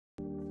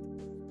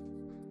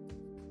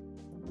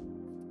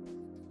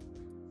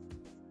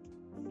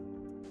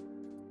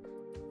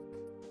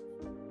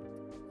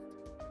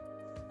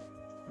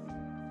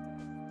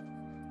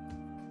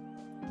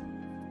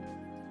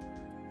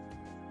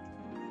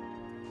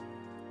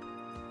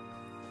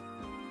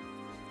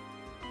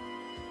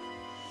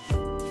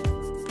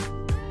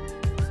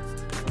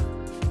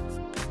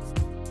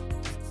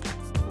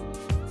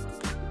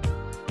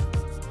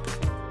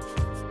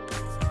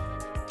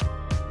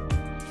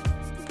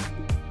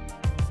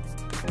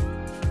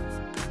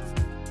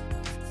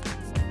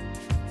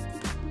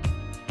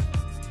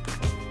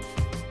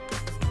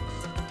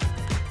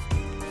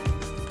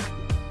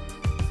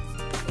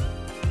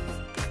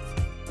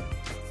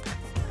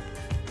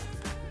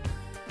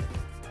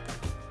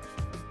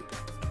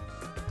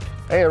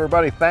Hey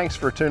everybody, thanks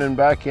for tuning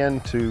back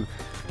in to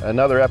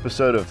another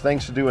episode of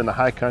Things to Do in the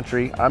High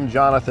Country. I'm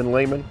Jonathan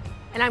Lehman.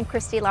 And I'm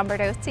Christy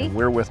Lombardozzi. And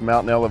we're with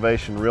Mountain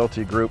Elevation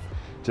Realty Group.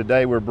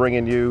 Today we're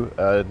bringing you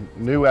a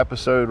new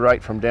episode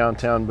right from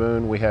downtown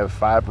Boone. We have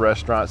 5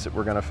 restaurants that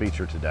we're going to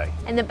feature today.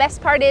 And the best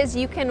part is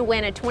you can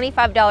win a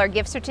 $25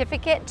 gift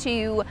certificate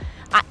to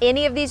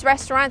any of these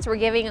restaurants. We're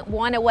giving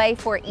one away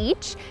for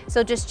each.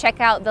 So just check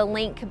out the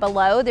link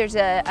below. There's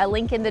a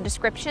link in the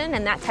description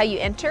and that's how you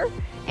enter.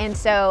 And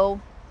so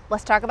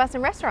let's talk about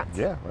some restaurants.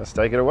 Yeah, let's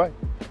take it away.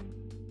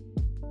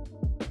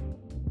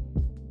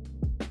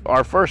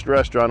 Our first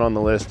restaurant on the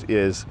list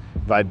is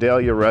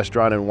Vidalia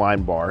Restaurant and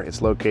Wine Bar.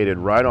 It's located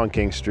right on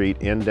King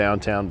Street in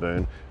downtown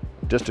Boone,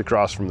 just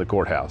across from the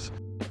courthouse.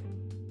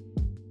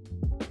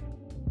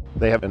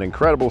 They have an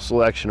incredible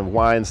selection of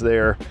wines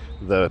there.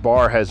 The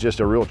bar has just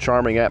a real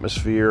charming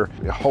atmosphere,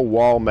 a whole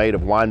wall made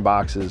of wine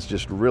boxes,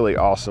 just really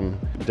awesome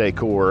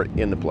decor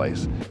in the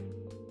place.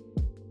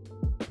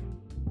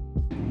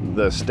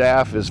 The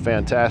staff is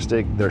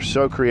fantastic. They're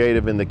so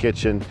creative in the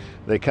kitchen.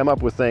 They come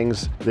up with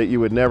things that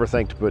you would never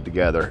think to put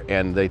together,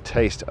 and they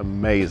taste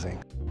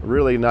amazing.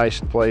 Really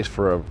nice place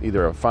for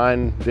either a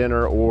fine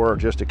dinner or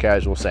just a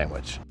casual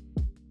sandwich.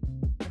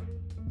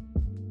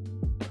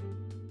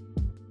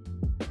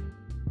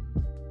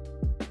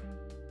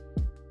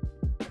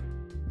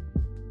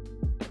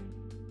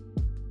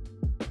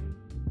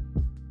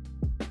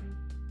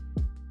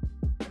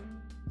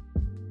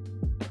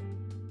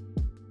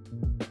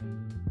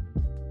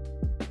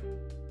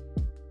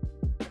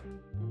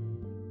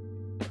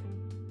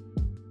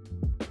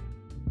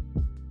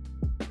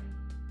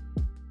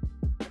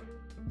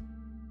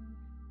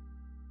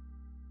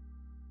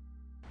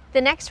 The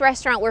next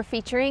restaurant we're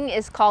featuring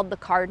is called The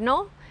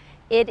Cardinal.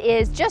 It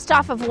is just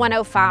off of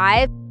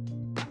 105.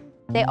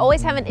 They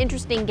always have an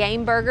interesting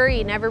game burger.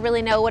 You never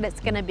really know what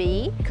it's gonna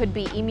be. Could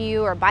be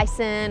emu or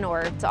bison,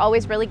 or it's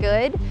always really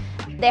good.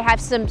 They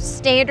have some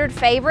standard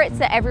favorites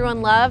that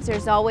everyone loves.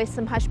 There's always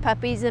some hush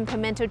puppies and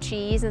pimento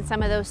cheese and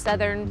some of those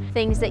southern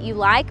things that you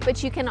like,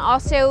 but you can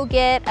also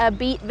get a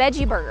beet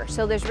veggie burger.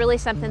 So there's really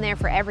something there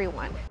for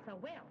everyone.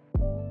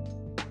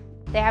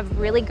 They have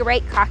really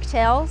great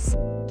cocktails.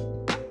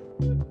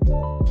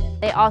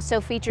 They also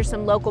feature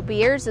some local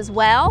beers as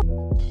well.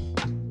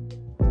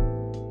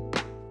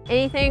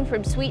 Anything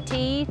from sweet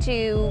tea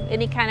to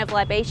any kind of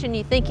libation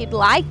you think you'd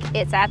like,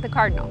 it's at the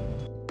Cardinal.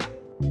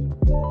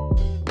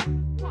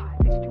 I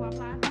fixed you up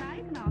last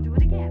night and I'll do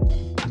it again.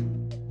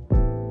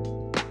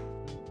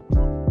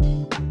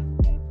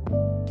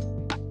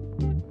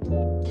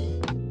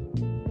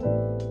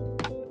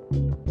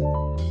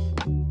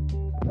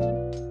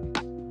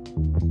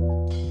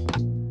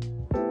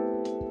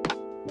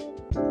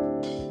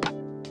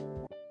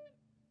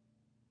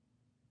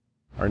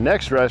 Our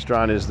next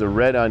restaurant is the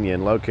Red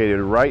Onion,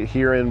 located right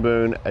here in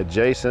Boone,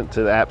 adjacent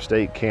to the App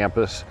State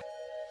campus.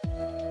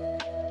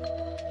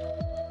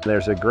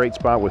 There's a great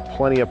spot with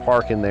plenty of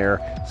parking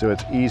there, so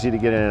it's easy to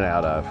get in and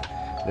out of.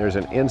 There's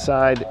an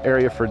inside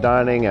area for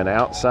dining, an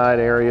outside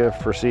area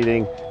for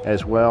seating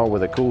as well,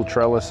 with a cool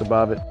trellis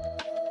above it.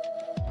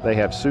 They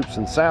have soups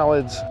and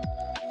salads,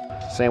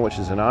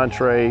 sandwiches and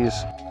entrees.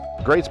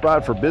 Great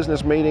spot for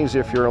business meetings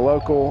if you're a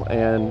local,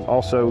 and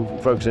also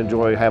folks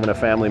enjoy having a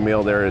family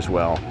meal there as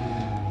well.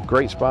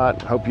 Great spot,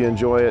 hope you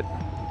enjoy it.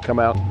 Come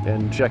out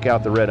and check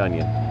out the Red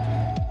Onion.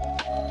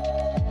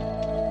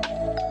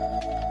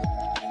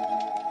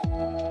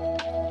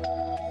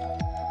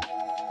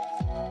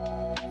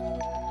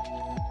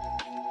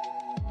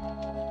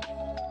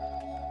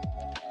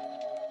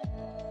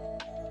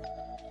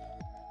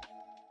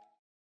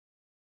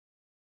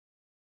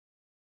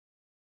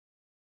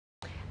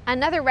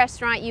 Another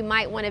restaurant you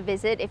might want to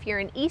visit if you're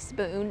in East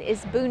Boone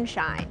is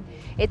Booneshine.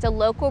 It's a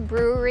local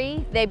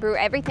brewery. They brew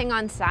everything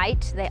on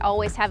site. They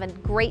always have a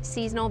great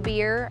seasonal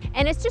beer,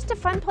 and it's just a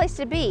fun place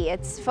to be.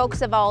 It's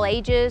folks of all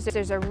ages.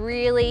 There's a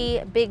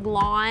really big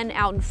lawn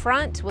out in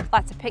front with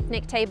lots of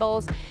picnic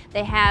tables.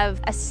 They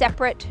have a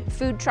separate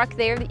food truck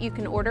there that you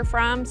can order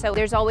from, so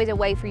there's always a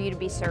way for you to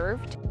be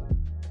served.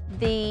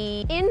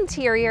 The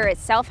interior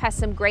itself has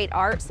some great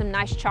art, some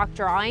nice chalk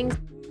drawings.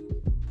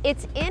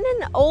 It's in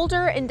an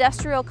older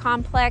industrial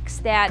complex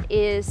that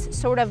is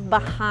sort of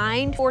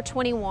behind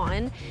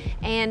 421,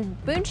 and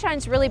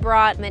Boonshine's really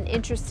brought an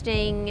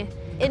interesting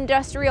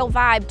industrial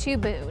vibe to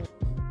Boone.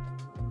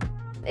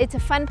 It's a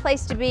fun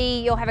place to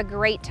be. You'll have a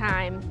great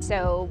time,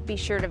 so be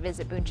sure to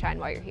visit Booneshine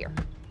while you're here.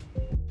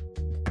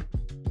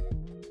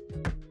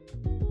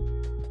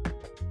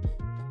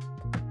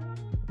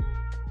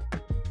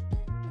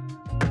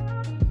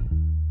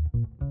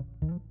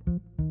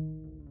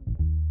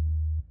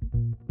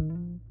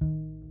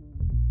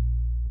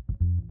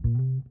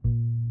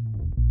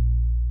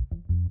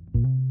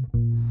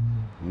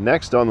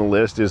 Next on the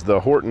list is the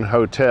Horton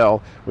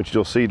Hotel, which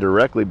you'll see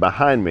directly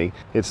behind me.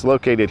 It's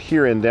located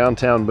here in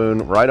downtown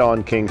Boone, right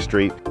on King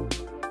Street.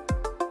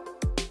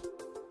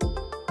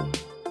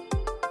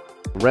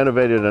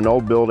 renovated an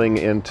old building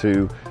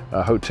into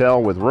a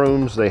hotel with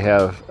rooms. They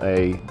have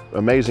an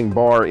amazing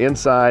bar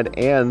inside,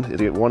 and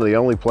it's one of the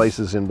only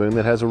places in Boone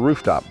that has a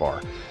rooftop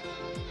bar.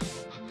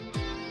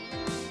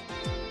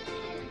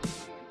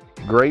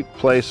 Great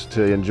place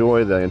to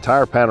enjoy the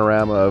entire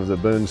panorama of the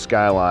Boone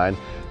skyline.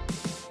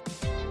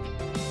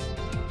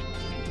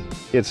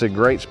 It's a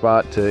great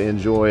spot to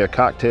enjoy a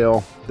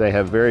cocktail. They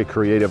have very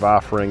creative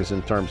offerings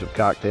in terms of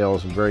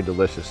cocktails and very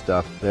delicious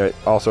stuff. They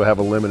also have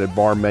a limited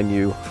bar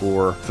menu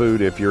for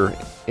food if you're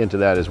into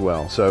that as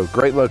well. So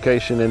great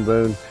location in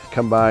Boone.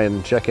 Come by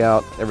and check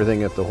out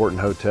everything at the Horton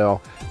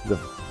Hotel. The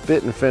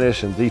fit and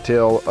finish and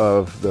detail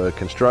of the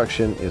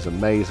construction is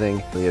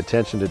amazing. The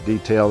attention to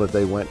detail that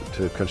they went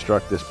to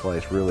construct this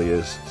place really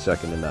is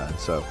second to none.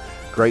 So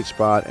great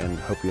spot, and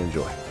hope you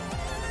enjoy.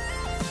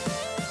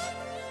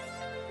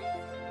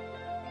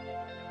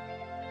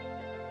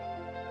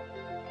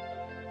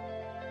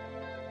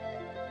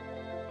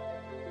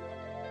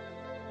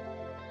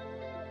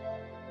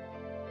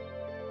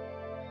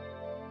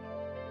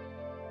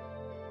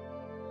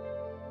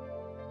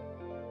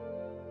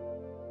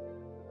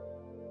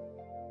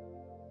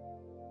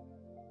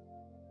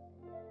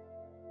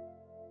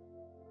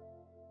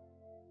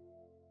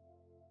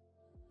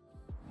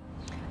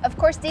 Of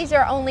course, these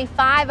are only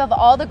 5 of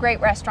all the great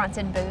restaurants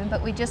in Boone,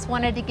 but we just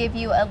wanted to give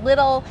you a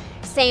little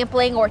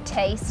sampling or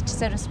taste,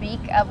 so to speak,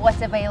 of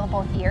what's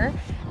available here.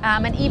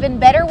 An even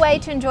better way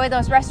to enjoy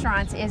those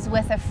restaurants is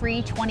with a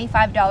free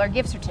 $25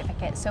 gift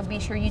certificate. So be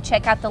sure you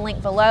check out the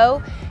link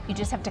below. You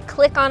just have to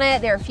click on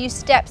it. There are a few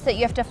steps that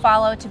you have to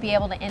follow to be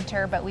able to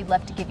enter, but we'd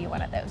love to give you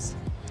one of those.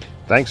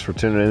 Thanks for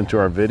tuning into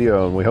our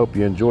video, and we hope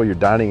you enjoy your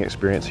dining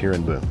experience here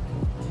in Boone.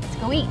 Let's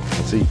go eat.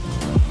 Let's eat.